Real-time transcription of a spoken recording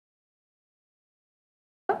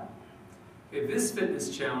Okay, this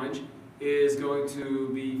fitness challenge is going to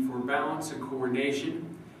be for balance and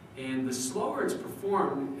coordination, and the slower it's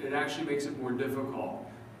performed, it actually makes it more difficult.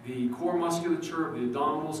 The core musculature of the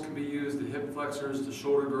abdominals can be used, the hip flexors, the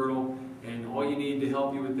shoulder girdle, and all you need to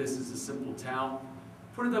help you with this is a simple towel.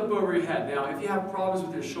 Put it up over your head. Now, if you have problems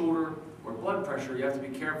with your shoulder or blood pressure, you have to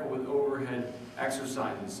be careful with overhead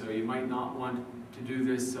exercises, so you might not want to do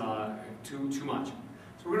this too much.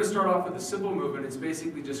 So we're going to start off with a simple movement. It's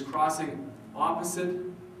basically just crossing opposite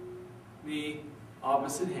knee,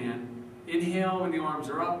 opposite hand. Inhale when the arms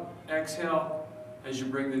are up, exhale as you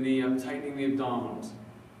bring the knee up, tightening the abdominals.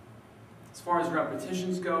 As far as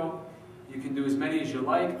repetitions go, you can do as many as you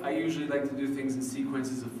like. I usually like to do things in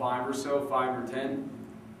sequences of 5 or so, 5 or 10.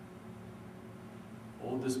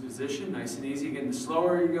 Hold this position, nice and easy. Again, the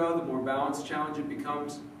slower you go, the more balanced challenge it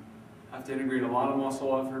becomes. Have to integrate a lot of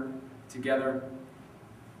muscle effort together.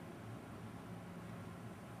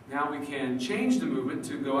 Now we can change the movement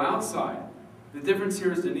to go outside. The difference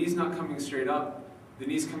here is the knee's not coming straight up. The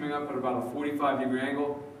knee's coming up at about a 45-degree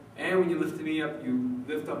angle. And when you lift the knee up, you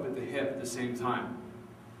lift up at the hip at the same time.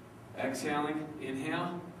 Exhaling,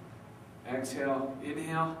 inhale, exhale,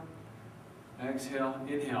 inhale, exhale,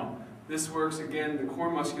 inhale. This works, again, the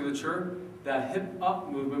core musculature. That hip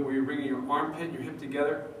up movement where you're bringing your armpit and your hip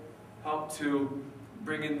together help to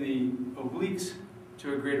bring in the obliques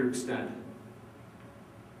to a greater extent.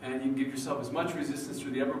 And you can give yourself as much resistance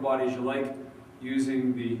through the upper body as you like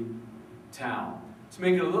using the towel. To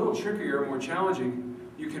make it a little trickier, more challenging,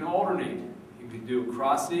 you can alternate. You can do a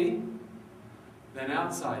cross knee, then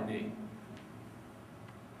outside knee.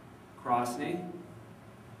 Cross knee,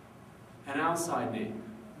 and outside knee.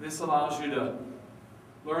 This allows you to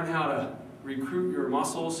learn how to recruit your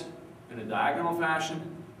muscles in a diagonal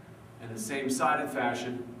fashion and a same-sided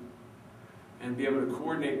fashion, and be able to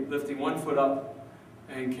coordinate lifting one foot up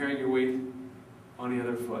and carrying your weight on the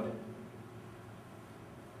other foot.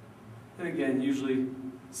 And again, usually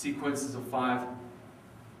sequences of 5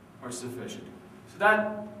 are sufficient. So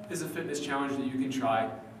that is a fitness challenge that you can try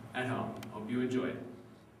at home. Hope you enjoy it.